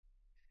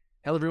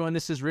Hello, everyone.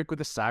 This is Rick with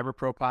the Cyber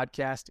Pro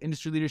podcast.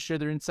 Industry leaders share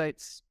their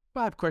insights.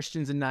 5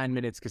 questions in 9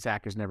 minutes because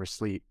hackers never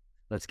sleep.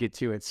 Let's get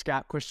to it.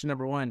 Scott, question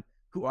number one.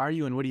 Who are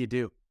you and what do you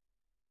do?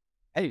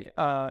 Hey,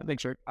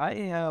 thanks, Rick. I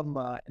am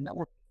a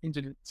network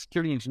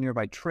security engineer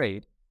by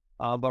trade,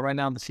 but right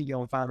now I'm the CEO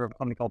and founder of a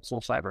company called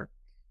SolCyber.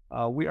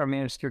 We are a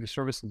managed security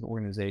services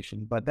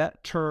organization, but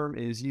that term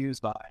is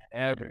used by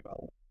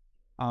everybody.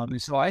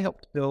 And so I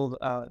helped build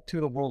two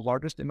of the world's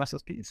largest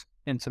MSSPs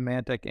in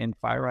Symantec and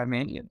FireEye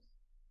Mandiant.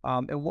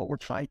 And what we're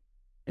trying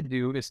to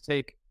do is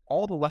take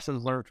all the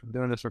lessons learned from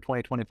doing this for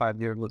 20,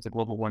 25 years with the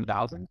Global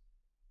 1000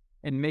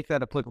 and make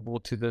that applicable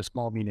to the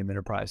small, medium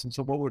enterprise. And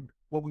so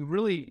what we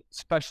really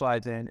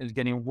specialize in is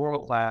getting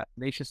world-class,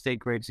 nation-state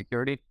grade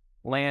security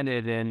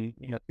landed in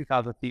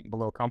 2,000 feet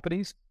below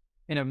companies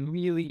in a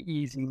really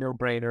easy,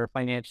 no-brainer,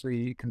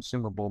 financially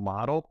consumable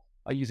model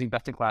using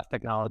best-in-class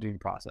technology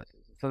and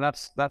processes. So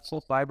that's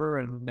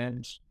SolCyber,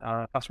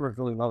 and customers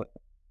really love it.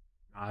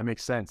 That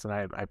makes sense. And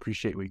I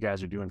appreciate what you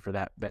guys are doing for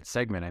that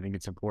segment. I think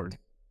it's important.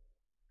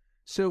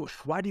 So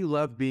why do you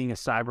love being a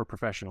cyber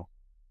professional?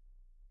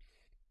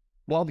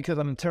 Well, because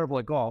I'm terrible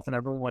at golf, and I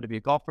really wanted to be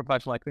a golf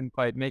professional. I couldn't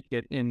quite make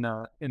it in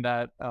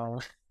that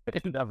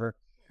endeavor.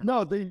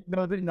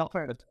 Not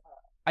fair.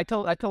 I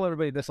tell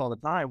everybody this all the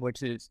time,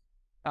 which is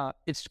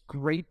it's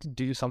great to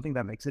do something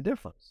that makes a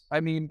difference. I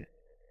mean,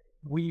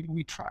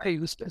 we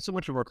spend so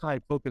much of our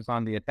time focused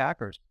on the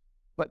attackers,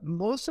 but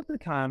most of the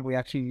time we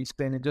actually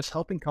spend in just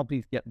helping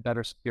companies get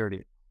better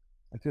security.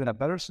 And through that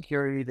better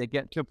security, they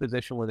get to a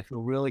position where they feel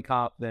really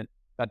confident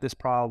that this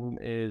problem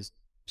is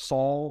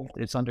solved,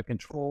 it's under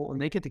control, and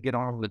they get to get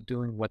on with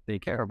doing what they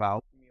care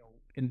about,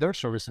 in their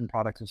service and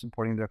products and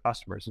supporting their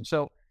customers. And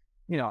so,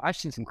 I've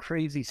seen some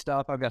crazy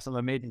stuff. I've got some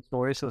amazing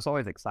stories, so it's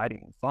always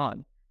exciting and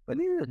fun. But at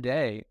the end of the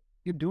day,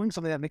 you're doing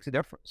something that makes a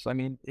difference. I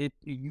mean,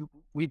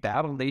 we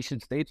battle nation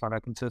states on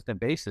a consistent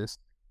basis.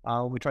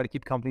 We try to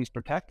keep companies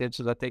protected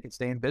so that they can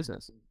stay in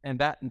business, and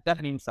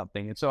that means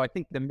something. And so I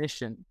think the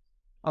mission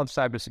of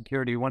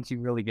cybersecurity, once you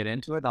really get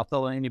into it, I'll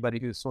tell anybody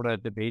who's sort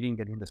of debating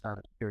getting into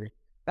cybersecurity,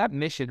 that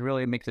mission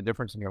really makes a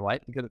difference in your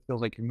life because it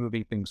feels like you're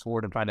moving things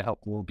forward and trying to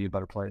help the world be a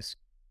better place.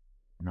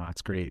 No,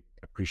 that's great.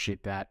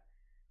 Appreciate that.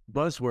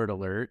 Buzzword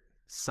alert.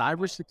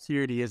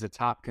 Cybersecurity is a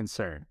top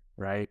concern,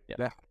 right?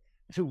 Yeah.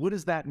 So what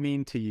does that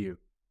mean to you?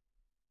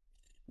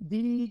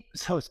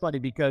 So it's funny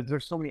because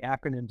there's so many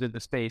acronyms in the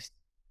space.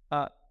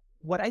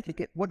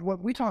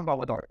 What we talk about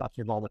with our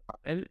customers all the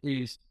time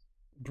is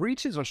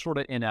breaches are sort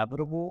of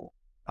inevitable.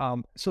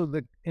 And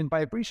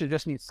by a breach, it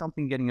just means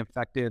something getting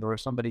infected or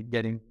somebody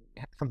getting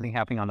something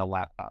happening on a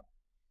laptop.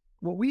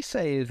 What we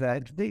say is that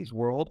in today's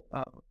world,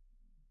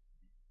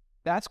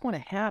 that's going to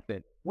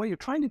happen. What you're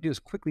trying to do is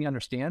quickly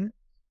understand,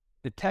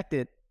 detect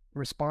it,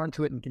 respond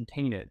to it, and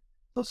contain it.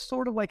 So it's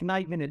sort of like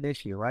not even an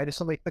issue, right? If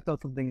somebody clicked on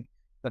something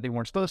that they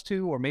weren't supposed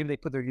to, or maybe they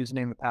put their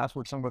username and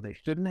password somewhere they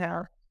shouldn't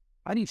have,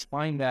 I need to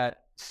find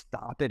that,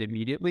 stop it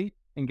immediately,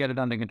 and get it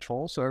under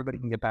control so everybody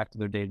can get back to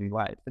their daily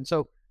life. And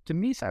so to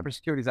me,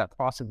 cybersecurity is that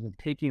process of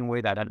taking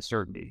away that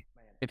uncertainty.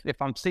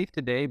 If I'm safe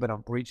today, but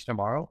I'm breached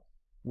tomorrow,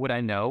 would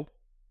I know?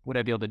 Would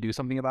I be able to do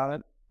something about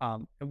it?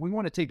 And we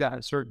want to take that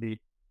uncertainty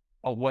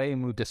away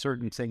and move to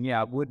certainty, saying,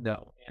 yeah, I would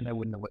know, and I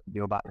wouldn't know what to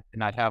do about it.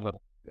 And I'd have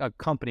a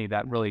company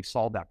that really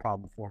solved that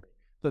problem for me.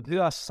 So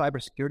to us,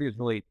 cybersecurity is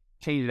really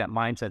changing that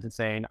mindset and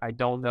saying, I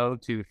don't know,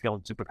 to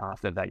feeling super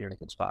confident that you're in a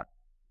good spot.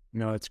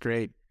 No, that's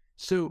great.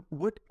 So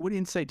what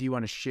insight do you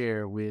want to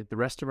share with the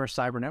rest of our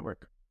cyber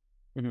network?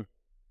 Mm-hmm.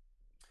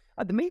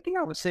 The main thing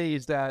I would say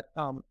is that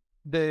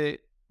the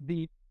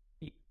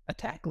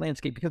attack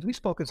landscape, because we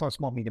focus on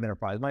small, medium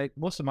enterprise,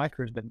 most of my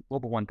career has been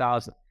Global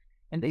 1000,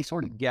 and they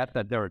sort of get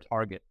that they're a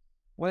target.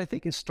 What I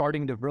think is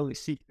starting to really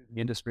seep through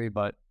the industry,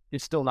 but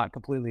it's still not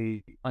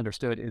completely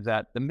understood, is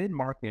that the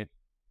mid-market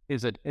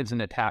is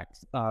an attack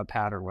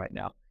pattern right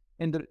now.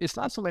 And it's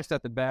not so much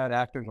that the bad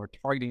actors are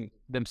targeting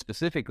them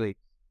specifically,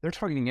 they're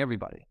targeting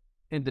everybody.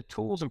 And the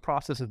tools and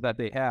processes that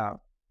they have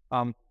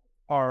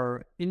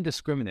are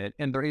indiscriminate,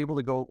 and they're able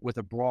to go with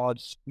a broad,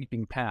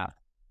 sweeping path.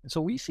 And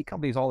so we see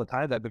companies all the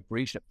time that have been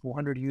breached at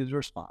 400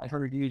 users,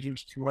 500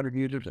 users, 200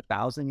 users,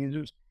 1,000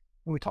 users.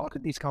 When we talk to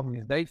these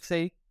companies, they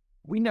say,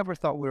 we never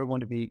thought we were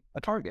going to be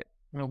a target.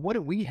 What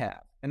do we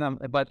have?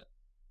 But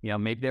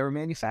maybe they're a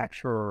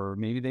manufacturer, or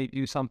maybe they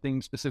do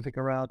something specific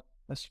around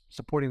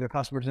supporting their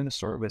customers in a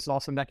service. All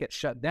of a sudden that gets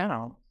shut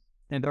down,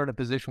 and they're in a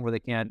position where they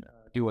can't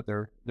do what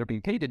they're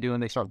being paid to do,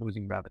 and they start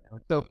losing revenue.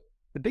 So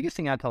the biggest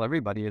thing I tell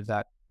everybody is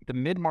that the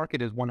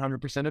mid-market is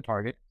 100% a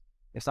target.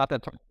 It's not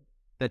that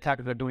the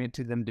attackers are doing it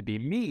to them to be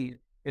mean.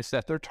 It's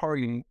that they're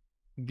targeting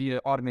via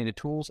automated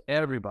tools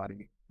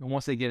everybody. And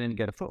once they get in and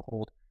get a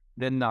foothold,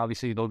 then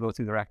obviously they'll go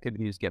through their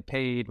activities, get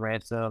paid,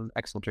 ransom,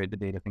 exfiltrate the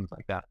data, things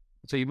like that.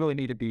 So you really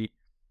need to be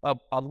a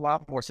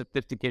lot more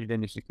sophisticated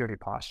in your security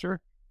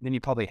posture than you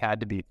probably had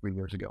to be 3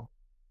 years ago.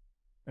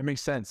 That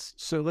makes sense.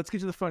 So let's get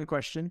to the fun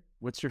question.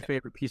 What's your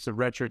favorite piece of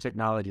retro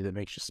technology that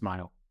makes you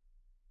smile?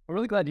 I'm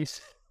really glad you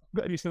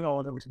said all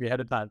of that to me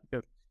ahead of time,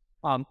 because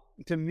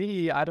to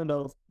me, I don't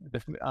know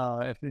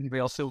if anybody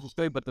else feels this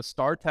way, but the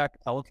StarTech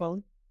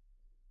telephone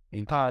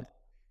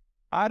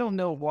I don't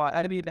know why.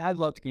 I mean, I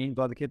loved games,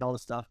 love the kid, and all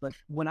this stuff. But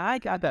when I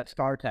got that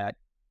StarTAC,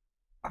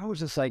 I was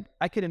just like,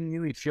 I could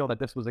immediately feel that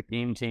this was a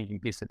game-changing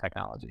piece of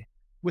technology.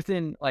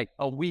 Within like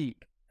a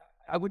week,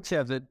 I would say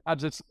I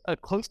was just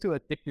close to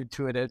addicted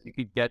to it as you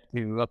could get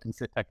to a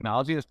piece of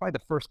technology. It's probably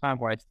the first time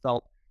where I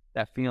felt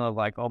that feeling of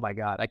like, oh my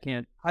God,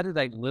 how did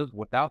I live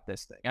without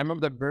this thing? I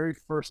remember the very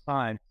first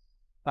time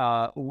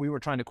we were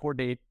trying to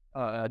coordinate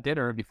a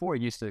dinner. Before,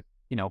 you used to,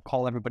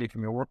 call everybody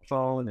from your work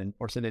phone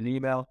or send an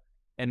email.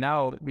 And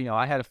now,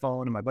 I had a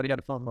phone and my buddy had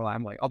a phone.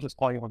 I'm like, I'll just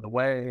call you on the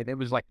way. And it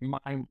was like,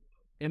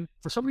 and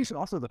for some reason,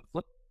 also the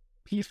flip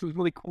piece was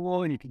really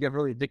cool. And you could get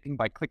really addicting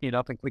by clicking it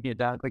up and clicking it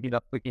down, clicking it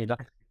up, clicking it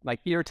down, like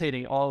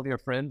irritating all of your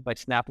friends by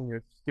snapping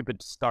your stupid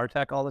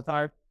StarTAC all the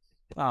time.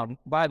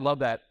 But I love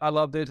that. I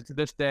love it. To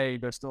this day,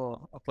 there's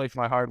still a place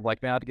in my heart.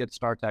 Like, man, I'd get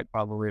StarTAC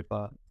probably if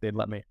they'd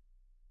let me.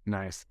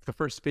 Nice. The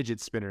first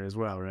fidget spinner as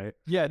well, right?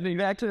 Yeah,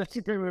 actually, that's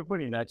a great way of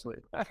putting it, actually.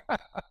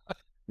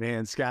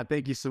 Man, Scott,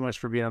 thank you so much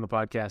for being on the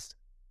podcast.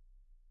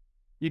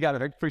 You got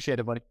it. I appreciate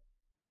it, buddy.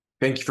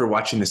 Thank you for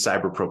watching the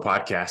Cyber Pro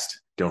podcast.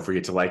 Don't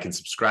forget to like and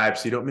subscribe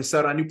so you don't miss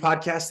out on new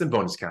podcasts and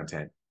bonus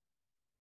content.